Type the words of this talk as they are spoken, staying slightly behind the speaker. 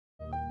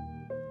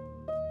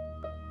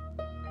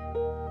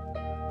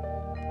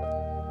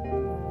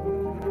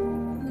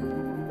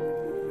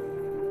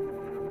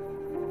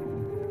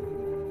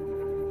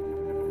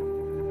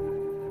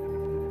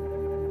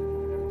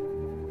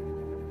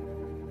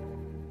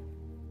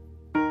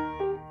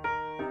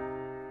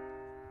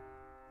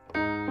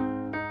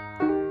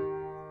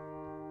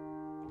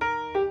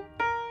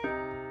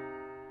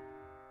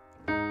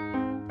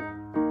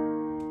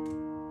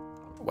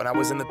When I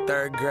was in the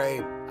 3rd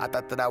grade, I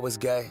thought that I was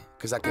gay,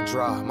 cause I could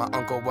draw, my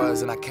uncle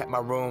was, and I kept my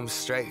room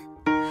straight.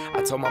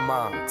 I told my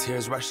mom,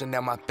 tears rushing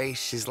down my face.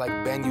 She's like,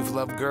 Ben, you've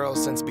loved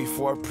girls since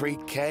before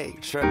pre-K.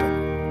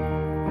 Trippin'.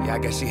 Yeah, I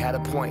guess she had a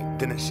point,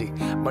 didn't she?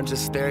 Bunch of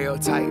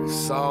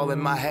stereotypes all in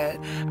my head.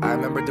 I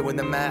remember doing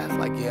the math,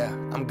 like, yeah,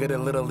 I'm good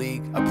at Little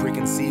League. A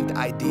preconceived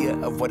idea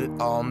of what it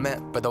all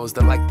meant. But those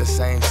that like the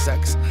same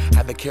sex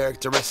had the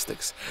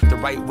characteristics. The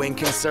right-wing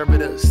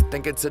conservatives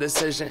think it's a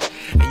decision,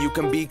 and you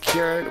can be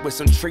cured with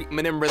some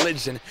treatment in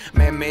religion.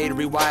 Man-made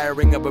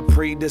rewiring of a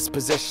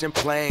predisposition,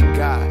 playing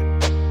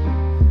God.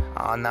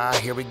 Oh nah,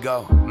 here we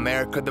go.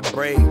 America the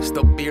brave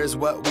still fears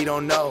what we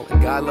don't know.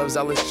 And God loves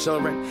all his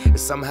children,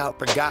 it's somehow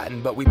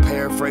forgotten. But we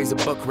paraphrase a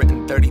book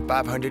written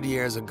 3,500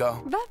 years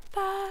ago.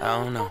 I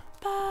don't know.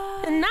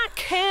 And I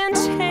can't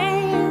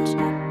change,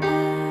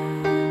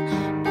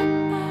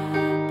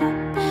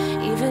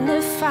 even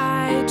if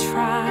I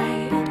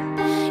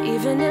tried,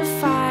 even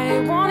if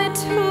I wanted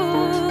to.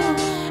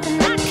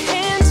 And I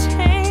can't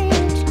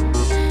change,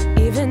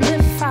 even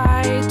if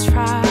I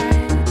tried.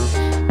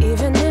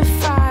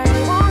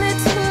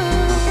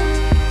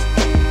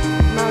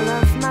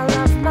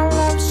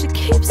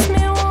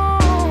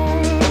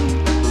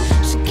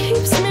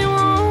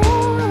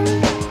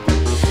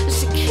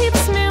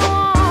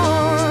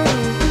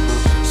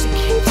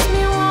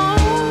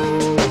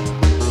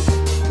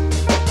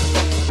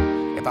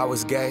 If I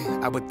was gay,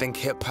 I would think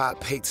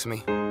hip-hop hates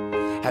me.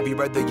 Have you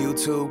read the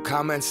YouTube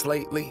comments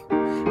lately?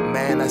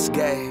 Man, that's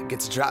gay,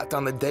 gets dropped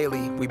on the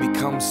daily. We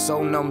become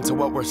so numb to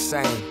what we're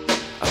saying.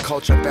 A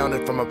culture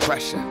founded from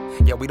oppression.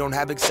 Yeah, we don't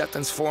have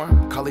acceptance for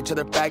them. Call each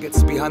other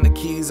faggots behind the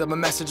keys of a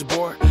message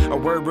board. A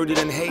word rooted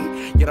in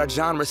hate, yet our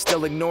genre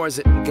still ignores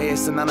it. Gay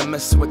is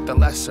synonymous with the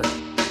lesser.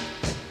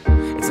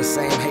 It's the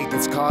same hate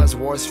that's caused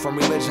wars from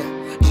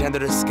religion, gender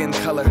to skin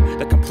color,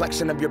 the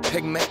complexion of your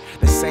pigment.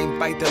 The same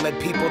fight that led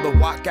people to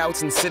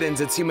walkouts and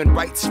sit-ins. It's human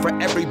rights for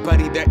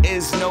everybody. There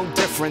is no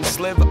difference.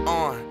 Live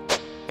on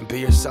and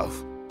be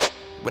yourself.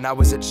 When I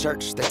was at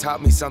church, they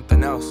taught me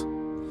something else.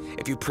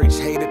 If you preach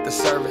hate at the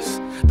service,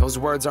 those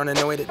words aren't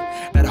anointed.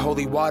 That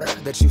holy water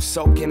that you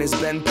soak in has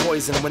been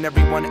poisoned. When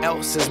everyone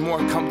else is more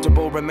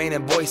comfortable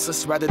remaining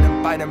voiceless rather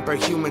than fighting for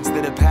humans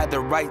that have had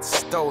their rights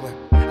stolen.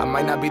 I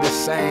might not be the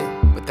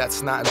same, but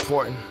that's not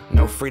important.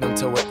 No freedom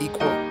till we're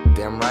equal.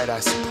 Damn right I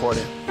support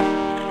it.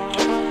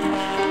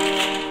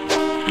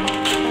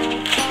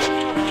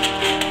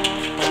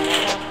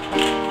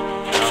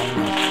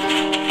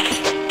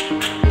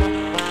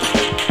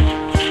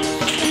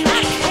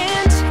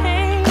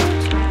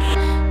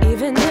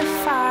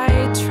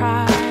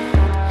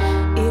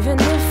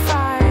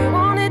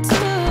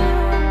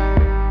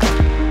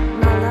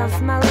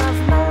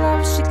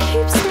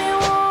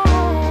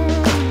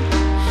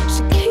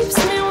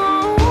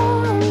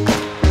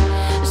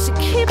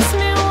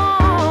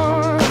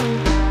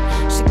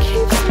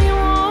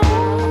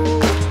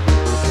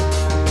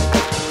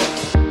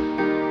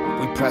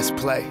 Press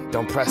play,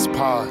 don't press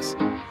pause.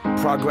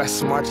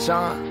 Progress march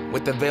on,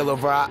 with the veil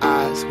over our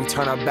eyes. We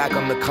turn our back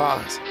on the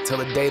cause, till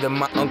the day that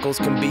my uncles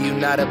can be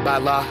united by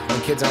law. When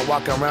kids aren't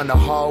walking around the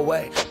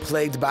hallway,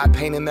 plagued by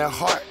pain in their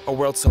heart. A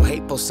world so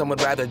hateful, some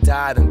would rather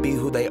die than be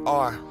who they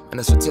are. And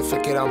a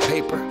certificate on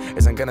paper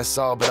isn't gonna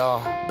solve it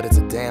all, but it's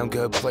a damn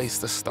good place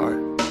to start.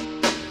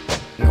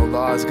 No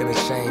law is gonna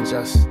change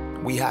us.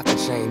 We have to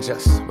change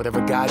us.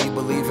 Whatever God you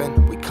believe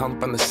in, we come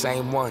from the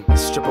same one.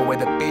 Strip away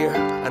the fear,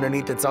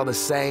 underneath it's all the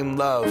same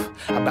love.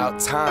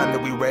 About time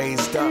that we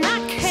raised up.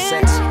 I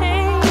can't change.